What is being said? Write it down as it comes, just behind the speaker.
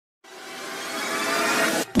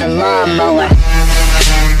The lawnmower.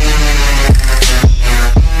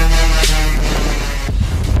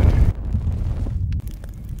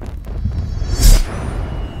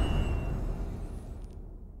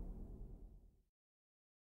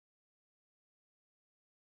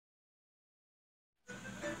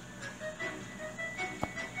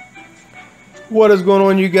 What is going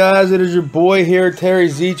on, you guys? It is your boy here, Terry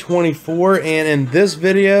Z24, and in this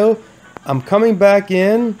video I'm coming back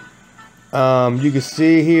in. You can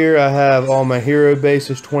see here I have all my hero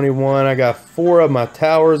bases 21. I got 4 of my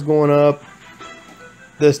towers going up.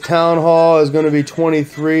 This town hall is going to be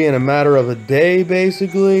 23 in a matter of a day,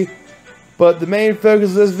 basically. But the main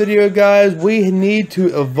focus of this video, guys, we need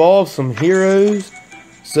to evolve some heroes.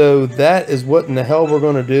 So that is what in the hell we're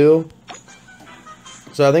going to do.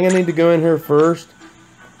 So I think I need to go in here first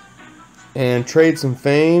and trade some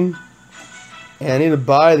fame. And I need to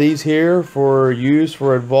buy these here for use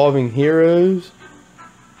for evolving heroes.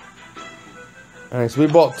 Alright, so we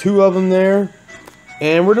bought 2 of them there.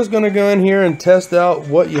 And we're just going to go in here and test out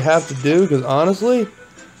what you have to do, because honestly,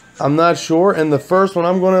 I'm not sure. And the first one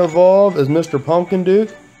I'm going to evolve is Mr. Pumpkin Duke.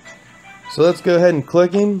 So let's go ahead and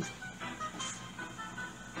click him.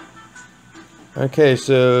 Okay,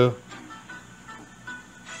 so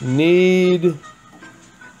need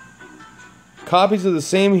copies of the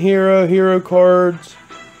same hero cards,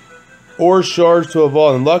 or shards to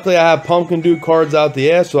evolve. And luckily I have Pumpkin Duke cards out the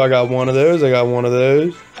ass, so I got one of those.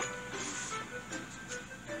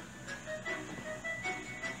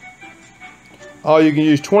 Oh, you can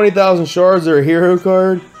use 20,000 shards or a hero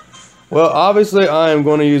card. Well, obviously I am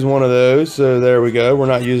going to use one of those, so there we go. We're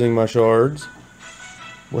not using my shards.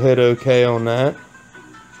 We'll hit OK on that.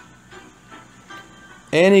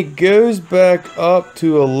 And he goes back up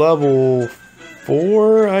to a level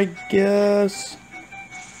 4, I guess.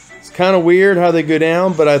 It's kind of weird how they go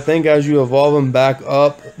down, but I think as you evolve them back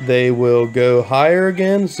up, they will go higher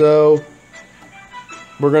again. So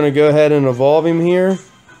we're going to go ahead and evolve him here.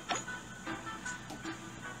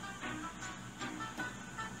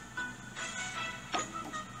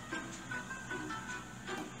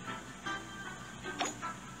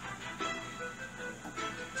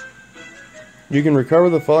 You can recover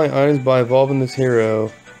the following items by evolving this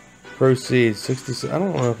hero. Proceed. 66. I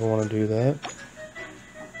don't know if I want to do that.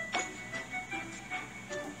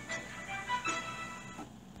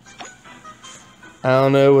 I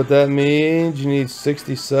don't know what that means. You need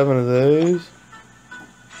 67 of those.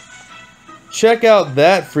 Check out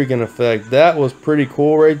that freaking effect. That was pretty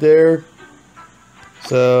cool right there.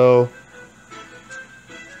 So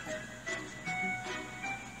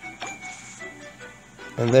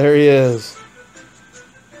and there he is.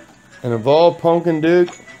 An evolved Pumpkin Duke.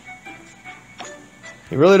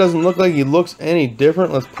 He really doesn't look like he looks any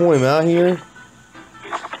different. Let's pull him out here.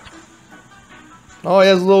 Oh, he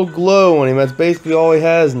has a little glow on him. That's basically all he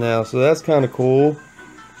has now. So that's kind of cool.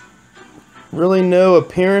 Really no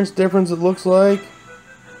appearance difference, it looks like.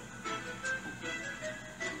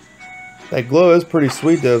 That glow is pretty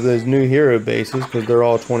sweet though, those new hero bases, because they're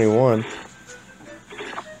all 21.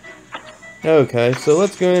 Okay, so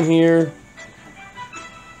let's go in here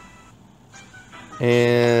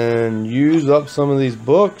and use up some of these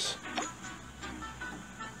books.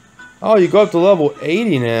 Oh, you go up to level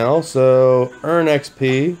 80 now, so earn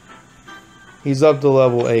XP. He's up to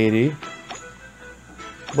level 80.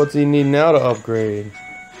 What's he need now to upgrade?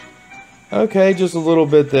 Okay, just a little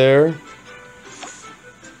bit there.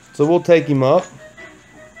 So we'll take him up.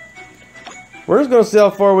 We're just going to see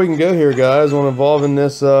how far we can go here, guys, on evolving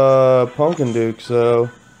this Pumpkin Duke,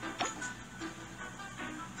 so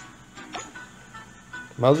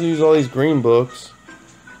might as well use all these green books.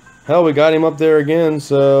 Hell, we got him up there again,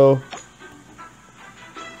 so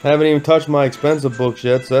haven't even touched my expensive books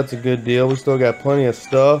yet, so that's a good deal. We still got plenty of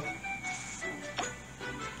stuff.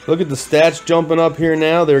 Look at the stats jumping up here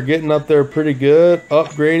now. They're getting up there pretty good.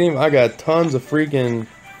 Upgrade him. I got tons of freaking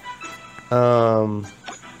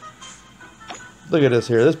look at this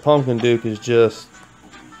here. This Pumpkin Duke is just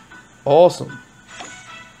awesome.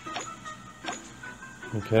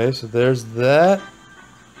 Okay, so there's that.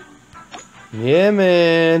 Yeah,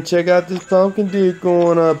 man. Check out this Pumpkin Duke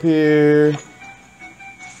going up here.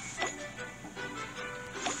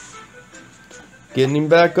 Getting him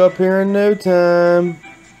back up here in no time.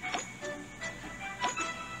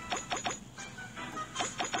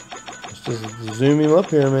 Let's just zoom him up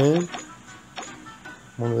here, man.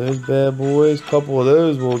 One of those bad boys. A couple of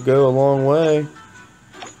those will go a long way.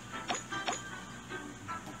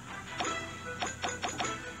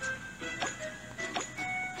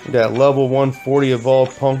 We got level 140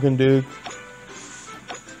 evolved Pumpkin Duke.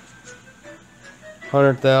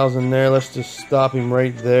 100,000 there. Let's just stop him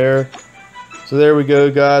right there. So there we go,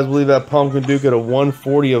 guys. We'll leave that Pumpkin Duke at a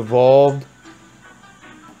 140 evolved.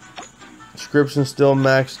 Description still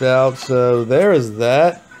maxed out. So there is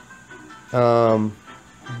that.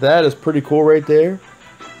 That is pretty cool right there.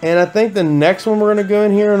 And I think the next one we're going to go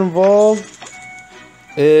in here and evolve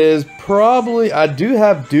is probably... I do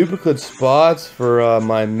have duplicate spots for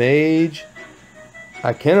my Mage.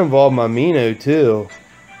 I can evolve my Mino too.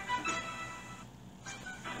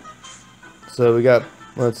 So we got...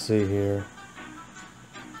 Let's see here.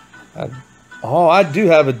 I do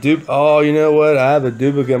have a dupe. Oh, you know what? I have a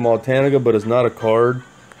duplicate Maltanica, but it's not a card.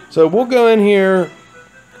 So we'll go in here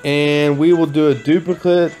and we will do a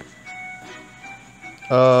duplicate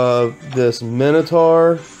of this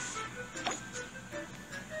Minotaur.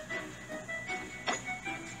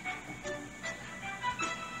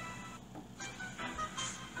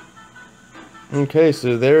 Okay,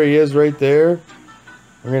 so there he is right there.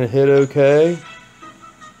 We're going to hit OK.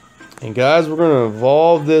 And guys, we're going to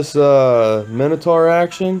evolve this Minotaur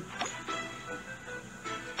action.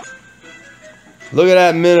 Look at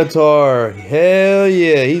that Minotaur. Hell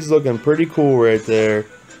yeah, he's looking pretty cool right there.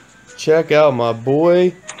 Check out my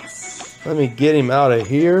boy. Let me get him out of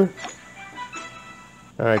here.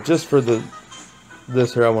 Alright, just for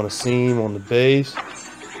this here, I want to see him on the base.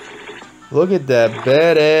 Look at that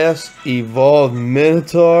badass evolved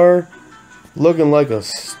Minotaur. Looking like a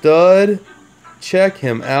stud. Check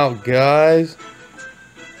him out, guys.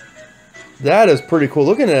 That is pretty cool.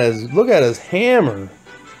 Look at his hammer.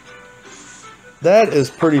 That is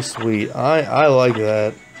pretty sweet. I like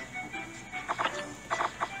that.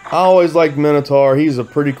 I always liked Minotaur. He's a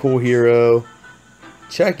pretty cool hero.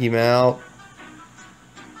 Check him out.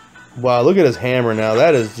 Wow, look at his hammer now.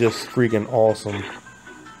 That is just freaking awesome.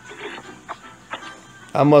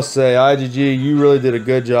 I must say, IGG, you really did a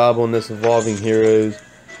good job on this Evolving Heroes.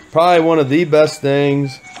 Probably one of the best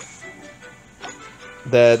things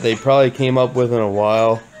that they probably came up with in a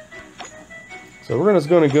while. So we're just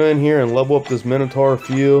going to go in here and level up this Minotaur a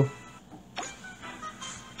few.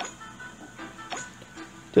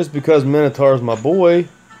 Just because Minotaur's my boy.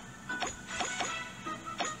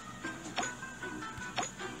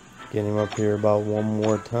 Get him up here about one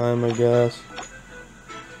more time, I guess.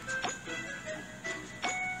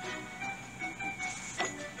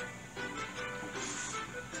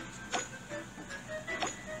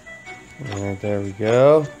 Alright, there we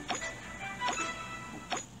go.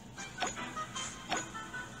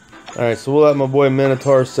 Alright, so we'll let my boy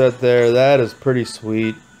Minotaur set there. That is pretty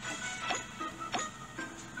sweet.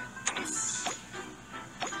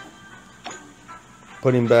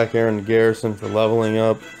 Put him back there in the garrison for leveling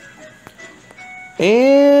up.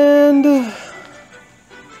 And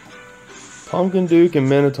Pumpkin Duke and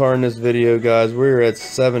Minotaur in this video, guys. We're at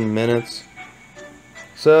 7 minutes.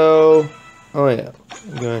 So, oh yeah.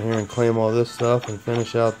 Go in here and claim all this stuff and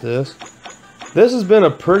finish out this. This has been a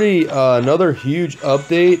pretty, another huge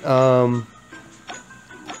update.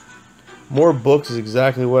 More books is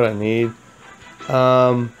exactly what I need.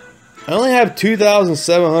 I only have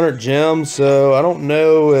 2,700 gems, so I don't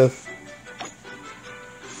know if...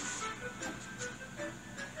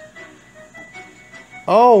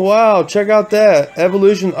 Oh, wow, check out that.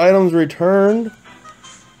 Evolution items returned.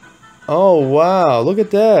 Oh, wow, look at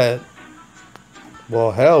that.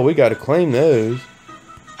 Well, hell, we got to claim those.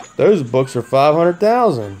 Those books are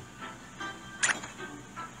 500,000.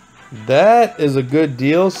 That is a good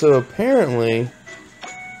deal. So apparently,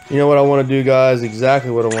 you know what I want to do, guys? Exactly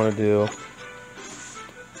what I want to do.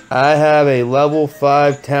 I have a level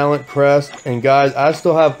 5 talent crest. And guys, I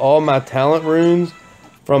still have all my talent runes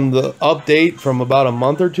from the update from about a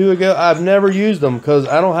month or two ago. I've never used them because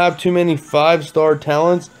I don't have too many 5-star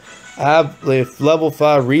talents. I have a level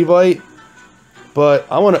 5 Revite. But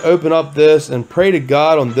I want to open up this and pray to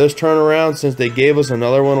God on this turnaround, since they gave us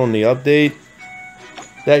another one on the update,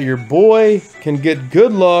 that your boy can get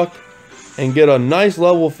good luck and get a nice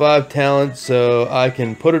level 5 talent so I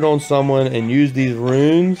can put it on someone and use these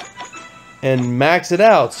runes and max it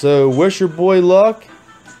out. So wish your boy luck,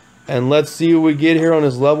 and let's see what we get here on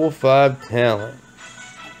his level 5 talent.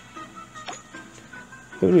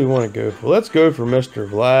 Who do we want to go for? Let's go for Mr.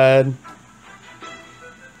 Vlad.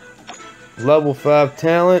 Level 5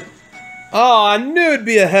 talent. Oh, I knew it'd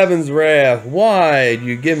be a Heaven's Wrath. Why do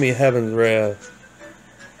you give me Heaven's Wrath?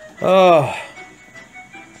 Oh.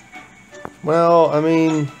 Well, I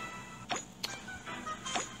mean,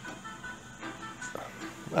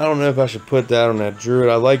 I don't know if I should put that on that Druid.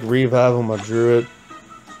 I like Revive on my Druid.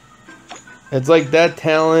 It's like that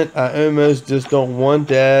talent, I almost just don't want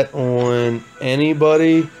that on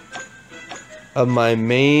anybody of my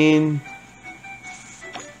main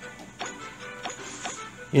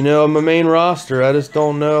you know, my main roster. I just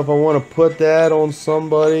don't know if I want to put that on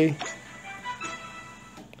somebody.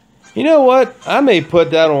 You know what? I may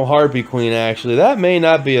put that on Harpy Queen, actually. That may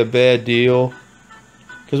not be a bad deal.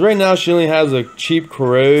 Because right now she only has a cheap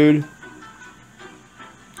corrode.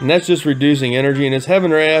 And that's just reducing energy. And its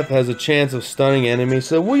Heaven Wrath has a chance of stunning enemies.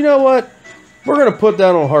 So, well, you know what? We're going to put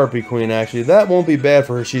that on Harpy Queen, actually. That won't be bad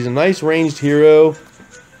for her. She's a nice ranged hero.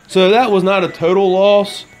 So that was not a total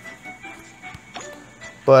loss.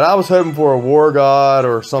 But I was hoping for a War God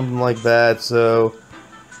or something like that. So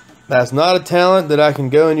that's not a talent that I can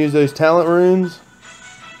go and use those talent runes.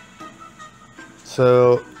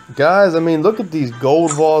 So, guys, I mean, look at these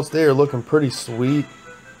gold vaults. They are looking pretty sweet.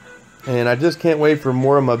 And I just can't wait for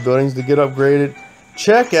more of my buildings to get upgraded.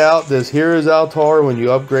 Check out this Heroes Altar when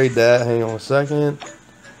you upgrade that. Hang on a second.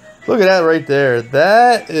 Look at that right there.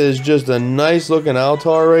 That is just a nice looking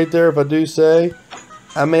altar right there, if I do say.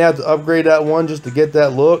 I may have to upgrade that one just to get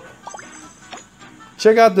that look.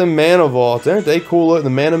 Check out the mana vaults. Aren't they cool looking? The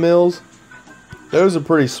mana mills. Those are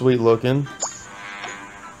pretty sweet looking.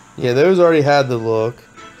 Yeah, those already had the look.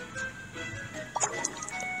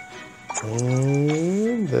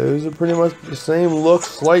 And those are pretty much the same look.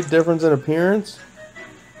 Slight difference in appearance.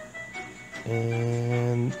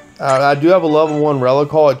 And I do have a level 1 relic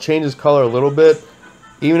hall. It changes color a little bit.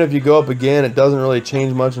 Even if you go up again, it doesn't really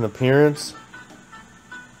change much in appearance.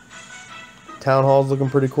 Town hall's looking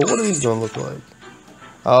pretty cool. What are these going to look like?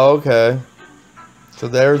 Oh, okay. So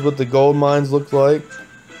there's what the gold mines look like.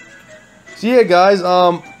 So yeah, guys,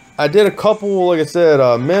 I did a couple, like I said,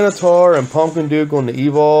 Minotaur and Pumpkin Duke on the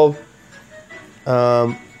Evolve.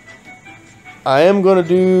 I am going to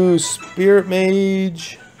do Spirit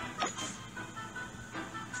Mage.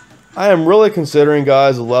 I am really considering,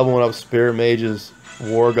 guys, leveling up Spirit Mage's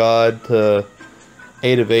War God to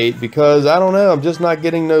 8 of 8 because I don't know, I'm just not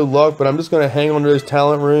getting no luck, but I'm just going to hang on to those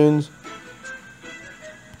talent runes.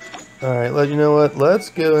 Alright, you know what? Let's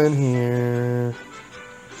go in here.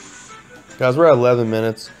 Guys, we're at 11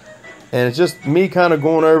 minutes. And it's just me kind of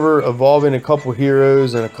going over evolving a couple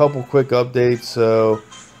heroes and a couple quick updates. So,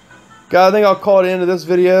 guys, I think I'll call it the end of this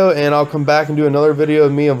video. And I'll come back and do another video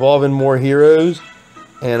of me evolving more heroes.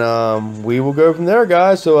 And we will go from there,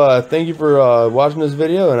 guys. So, thank you for watching this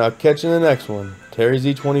video. And I'll catch you in the next one.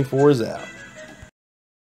 TerryZ24 is out.